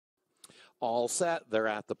All set. They're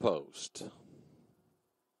at the post.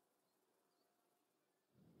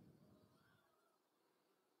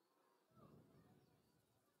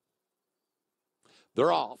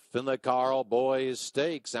 They're off in the Karl Boys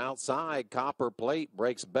Stakes. Outside, Copperplate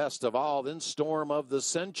breaks best of all. Then Storm of the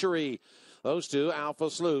Century. Those two, Alpha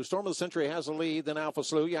Slew. Storm of the Century has a lead. Then Alpha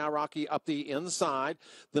Slew. Yeah, Rocky up the inside.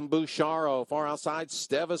 Then Boucharo far outside.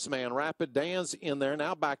 Stevis Man. Rapid Dan's in there.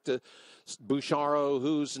 Now back to Boucharo,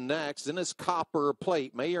 who's next. Then it's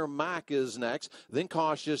Copperplate. Mayor Mac is next. Then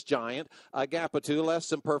Cautious Giant. A gap of two, Less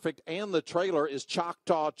Than Perfect. And the trailer is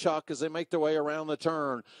Choctaw Chuck as they make their way around the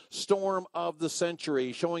turn. Storm of the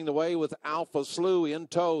Century showing the way with Alpha Slew in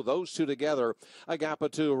tow. Those two together. A gap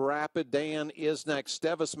of two. Rapid Dan is next.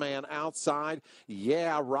 Stevis Man outside.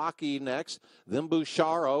 Yeah, Rocky next. Then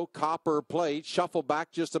Boucharo, Copperplate. Shuffle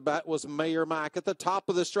back just about was Mayor Mac at the top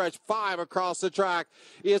of the stretch. 5 across the track.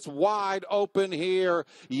 It's wide open here.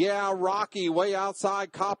 Yeah, Rocky way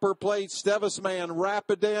outside. Copperplate, Stevis Man,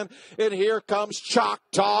 Rapid Dan. And here comes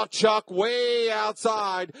Choctaw Chuck way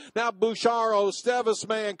outside. Now Boucharo, Stevis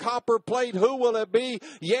Man, Copperplate. Who will it be?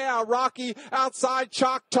 Yeah, Rocky outside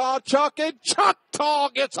Choctaw Chuck. And Choctaw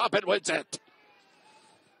gets up and wins it.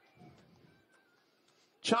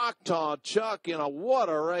 Choctaw Chuck in a what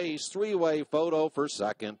a race. 3-way photo for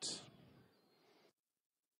second.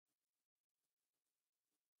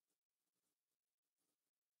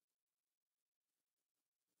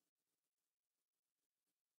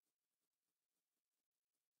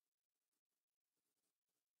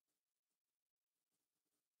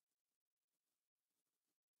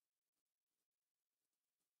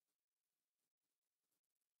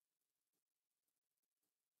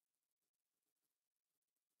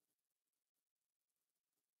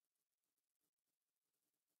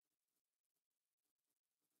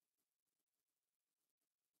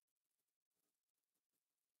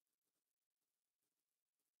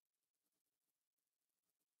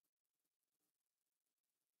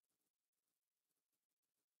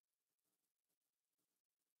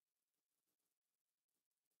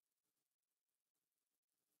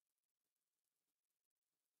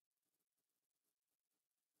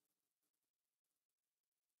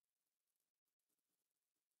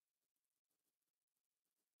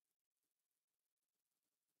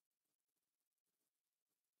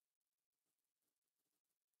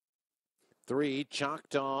 Three,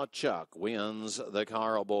 Choctaw Chuck wins the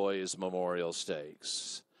Karl Boys Memorial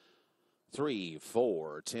Stakes. 3,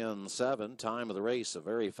 4, 10, 7. Time of the race, a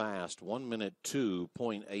very fast 1 minute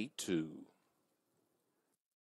 2.82.